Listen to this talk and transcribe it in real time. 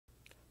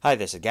Hi,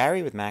 this is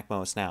Gary with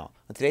MacMost Now.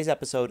 On today's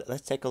episode,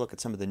 let's take a look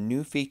at some of the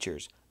new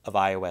features of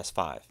iOS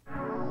 5.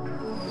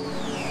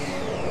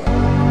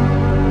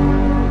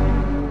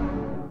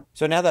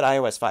 So now that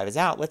iOS 5 is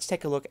out, let's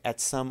take a look at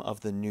some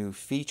of the new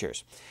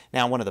features.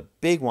 Now, one of the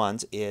big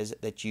ones is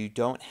that you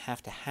don't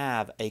have to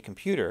have a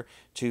computer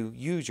to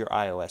use your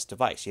iOS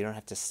device. You don't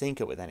have to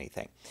sync it with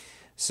anything.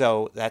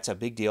 So that's a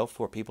big deal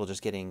for people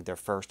just getting their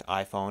first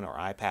iPhone or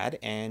iPad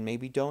and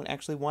maybe don't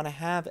actually want to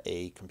have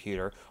a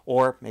computer,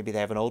 or maybe they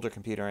have an older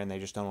computer and they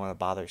just don't want to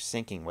bother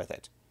syncing with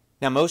it.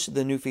 Now, most of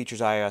the new features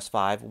of iOS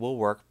 5 will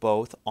work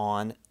both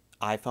on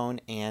iPhone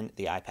and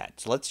the iPad.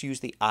 So let's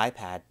use the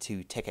iPad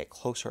to take a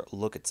closer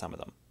look at some of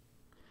them.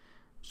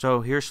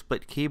 So here's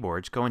split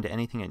keyboards. Go into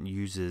anything that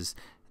uses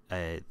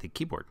the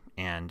keyboard,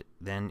 and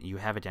then you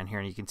have it down here,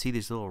 and you can see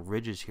these little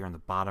ridges here on the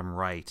bottom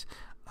right.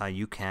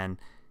 You can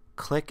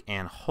click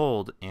and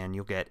hold and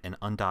you'll get an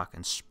undock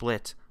and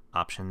split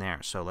option there.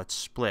 So let's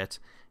split.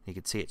 You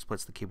can see it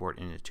splits the keyboard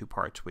into two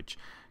parts, which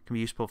can be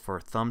useful for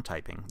thumb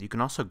typing. You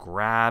can also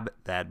grab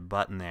that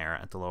button there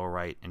at the lower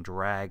right and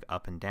drag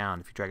up and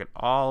down. If you drag it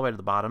all the way to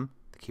the bottom,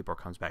 the keyboard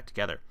comes back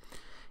together.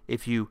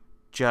 If you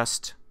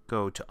just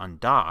go to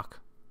undock,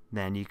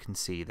 then you can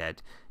see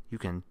that you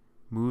can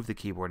move the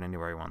keyboard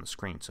anywhere you want on the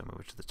screen. So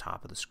move it to the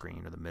top of the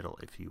screen or the middle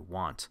if you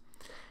want.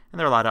 And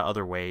there are a lot of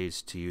other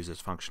ways to use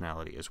this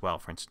functionality as well.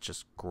 For instance,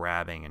 just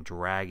grabbing and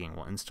dragging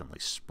will instantly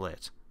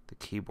split the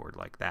keyboard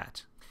like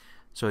that.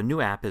 So a new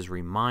app is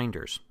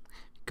Reminders.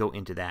 Go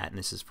into that, and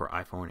this is for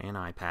iPhone and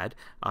iPad.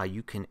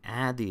 You can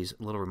add these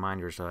little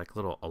reminders, like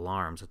little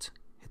alarms. Let's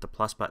hit the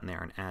plus button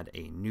there and add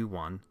a new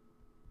one.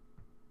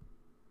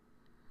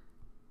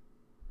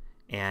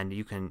 And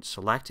you can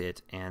select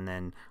it, and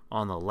then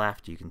on the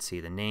left you can see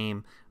the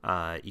name.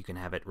 You can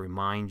have it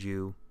remind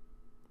you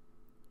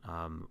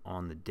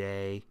on the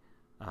day.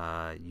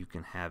 You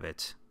can have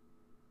it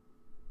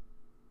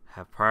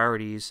have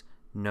priorities,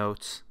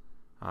 notes,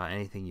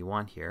 anything you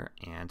want here.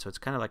 And so it's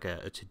kind of like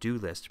a to-do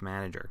list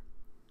manager.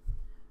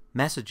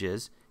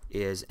 Messages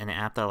is an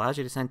app that allows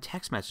you to send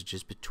text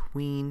messages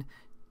between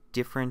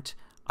different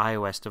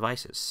iOS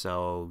devices.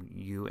 So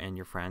you and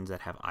your friends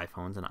that have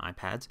iPhones and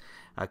iPads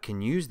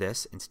can use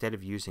this instead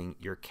of using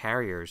your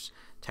carrier's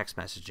text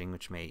messaging,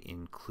 which may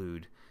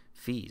include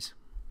fees.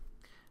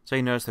 So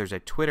you notice there's a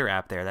Twitter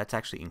app there that's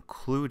actually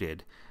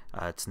included.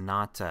 It's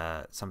not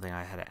something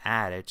I had to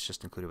add. It's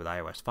just included with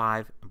iOS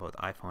 5, both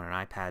iPhone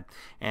and iPad.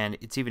 And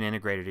it's even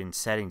integrated in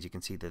settings. You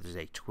can see that there's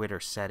a Twitter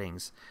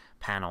settings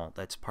panel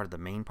that's part of the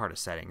main part of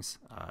settings.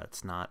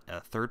 It's not a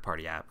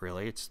third-party app,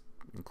 really. It's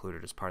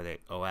included as part of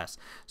the OS.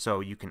 So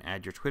you can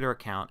add your Twitter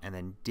account, and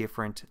then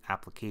different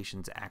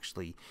applications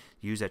actually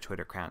use that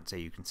Twitter account. Say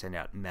you can send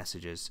out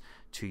messages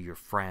to your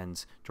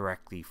friends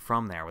directly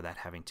from there without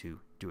having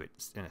to do it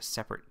in a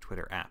separate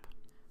Twitter app.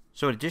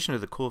 So in addition to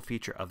the cool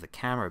feature of the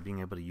camera being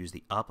able to use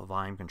the up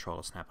volume control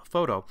to snap a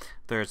photo,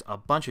 there's a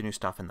bunch of new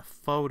stuff in the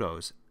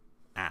Photos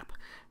app.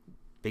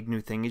 Big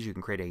new thing is you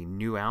can create a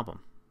new album.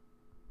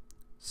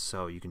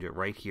 So you can do it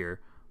right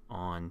here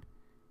on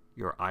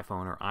your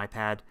iPhone or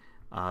iPad.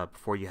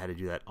 Before you had to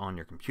do that on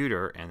your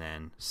computer and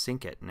then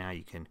sync it. Now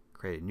you can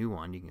create a new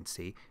one. You can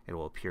see it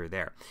will appear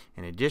there.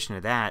 In addition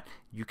to that,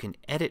 you can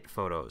edit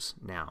photos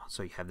now.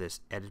 So you have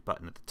this edit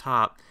button at the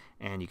top,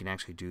 and you can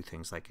actually do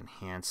things like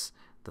enhance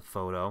the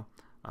photo,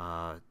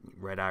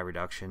 red eye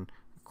reduction,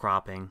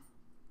 cropping,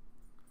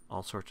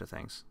 all sorts of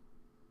things.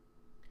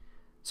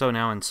 So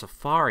now in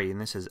Safari,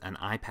 and this is an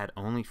iPad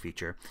only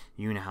feature,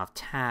 you now have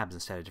tabs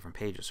instead of different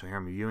pages. So here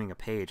I'm viewing a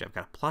page. I've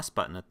got a plus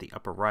button at the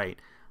upper right.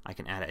 I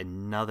can add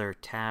another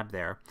tab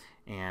there,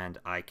 and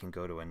I can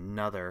go to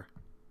another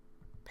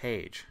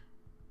page.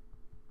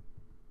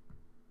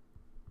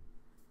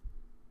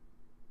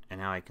 And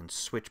now I can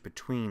switch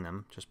between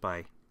them just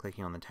by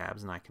clicking on the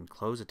tabs, and I can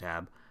close a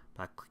tab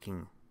by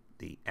clicking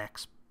the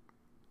X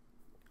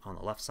on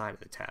the left side of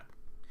the tab.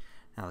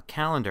 Now the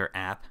Calendar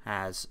app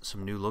has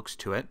some new looks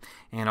to it,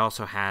 and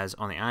also has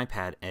on the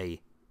iPad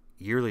a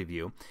yearly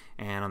view,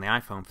 and on the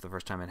iPhone for the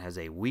first time it has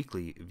a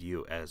weekly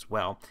view as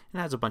well, and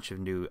it has a bunch of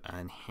new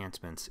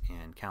enhancements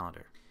in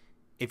Calendar.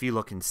 If you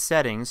look in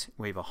settings,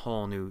 we have a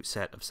whole new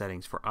set of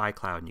settings for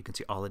iCloud, and you can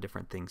see all the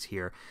different things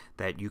here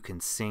that you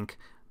can sync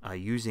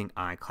using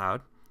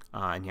iCloud,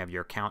 and you have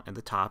your account at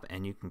the top,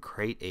 and you can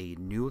create a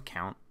new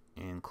account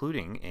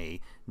including a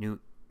new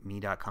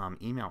me.com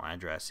email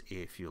address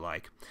if you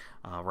like,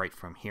 right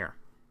from here.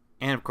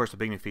 And of course the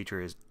big new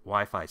feature is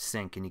Wi-Fi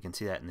sync, and you can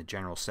see that in the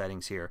general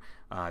settings here.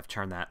 I've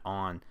turned that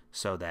on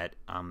so that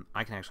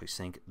I can actually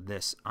sync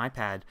this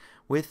iPad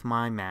with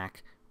my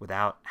Mac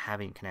without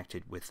having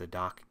connected with the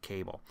dock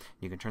cable.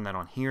 You can turn that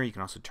on here. You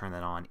can also turn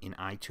that on in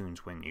iTunes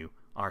when you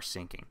are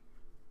syncing.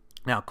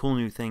 Now, a cool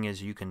new thing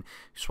is you can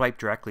swipe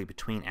directly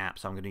between apps.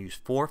 So I'm going to use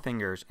 4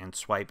 fingers and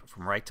swipe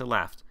from right to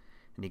left,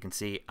 and you can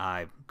see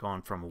I've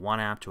gone from one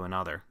app to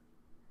another.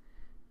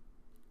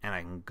 And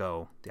I can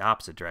go the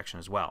opposite direction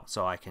as well.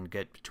 So I can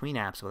get between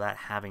apps without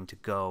having to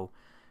go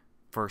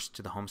first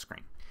to the home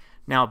screen.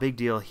 Now, a big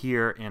deal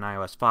here in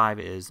iOS 5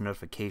 is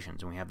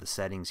notifications, and we have the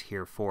settings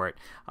here for it.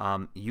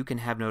 You can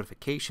have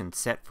notifications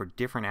set for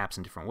different apps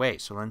in different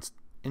ways. So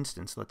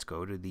let's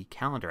go to the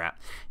calendar app,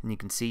 and you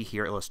can see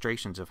here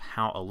illustrations of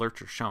how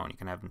alerts are shown. You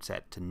can have them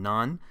set to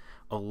none.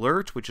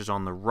 Alerts, which is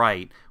on the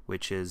right,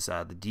 which is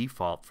the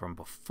default from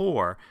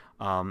before,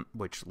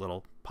 which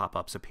little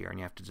pop-ups appear and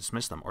you have to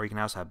dismiss them. Or you can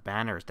also have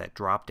banners that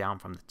drop down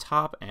from the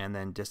top and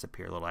then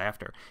disappear a little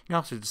after. You can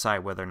also decide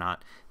whether or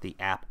not the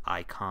app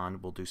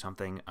icon will do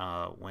something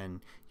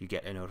when you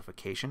get a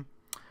notification,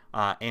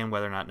 and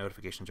whether or not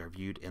notifications are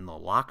viewed in the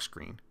lock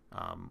screen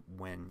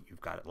when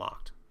you've got it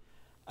locked.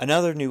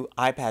 Another new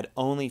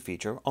iPad-only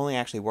feature, only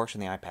actually works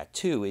on the iPad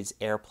 2, is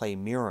AirPlay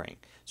Mirroring.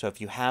 So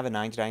if you have a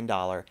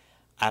 $99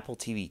 Apple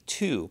TV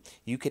 2,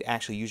 you could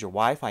actually use your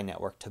Wi-Fi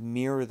network to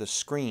mirror the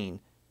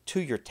screen to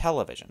your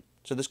television.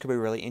 So this could be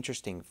really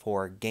interesting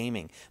for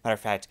gaming. Matter of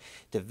fact,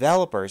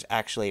 developers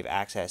actually have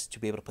access to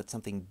be able to put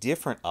something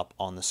different up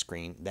on the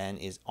screen than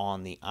is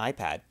on the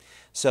iPad.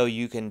 So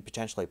you can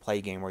potentially play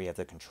a game where you have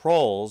the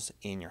controls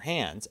in your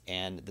hands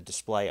and the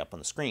display up on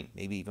the screen,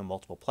 maybe even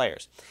multiple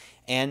players.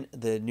 And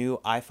the new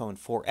iPhone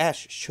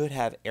 4S should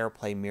have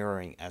AirPlay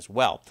mirroring as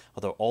well,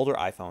 although older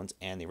iPhones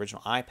and the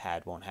original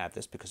iPad won't have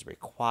this because it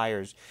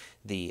requires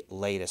the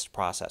latest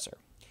processor.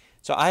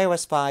 So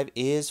iOS 5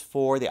 is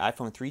for the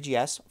iPhone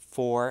 3GS,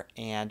 4,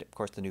 and of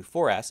course the new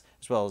 4S,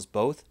 as well as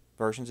both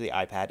versions of the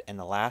iPad and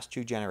the last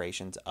 2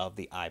 generations of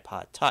the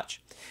iPod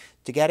Touch.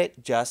 To get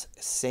it, just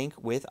sync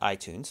with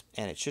iTunes,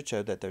 and it should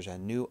show that there's a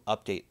new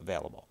update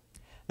available.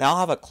 Now I'll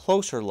have a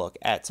closer look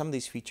at some of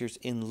these features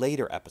in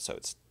later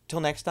episodes.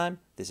 Till next time,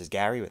 this is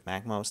Gary with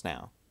MacMost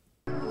Now.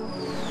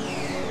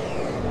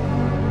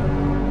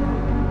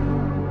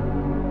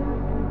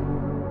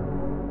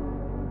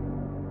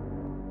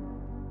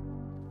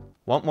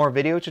 Want more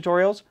video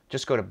tutorials?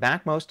 Just go to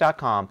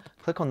MacMost.com,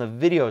 click on the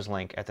videos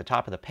link at the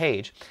top of the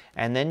page,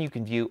 and then you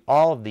can view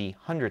all of the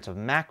hundreds of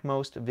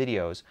MacMost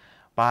videos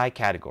by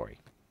category.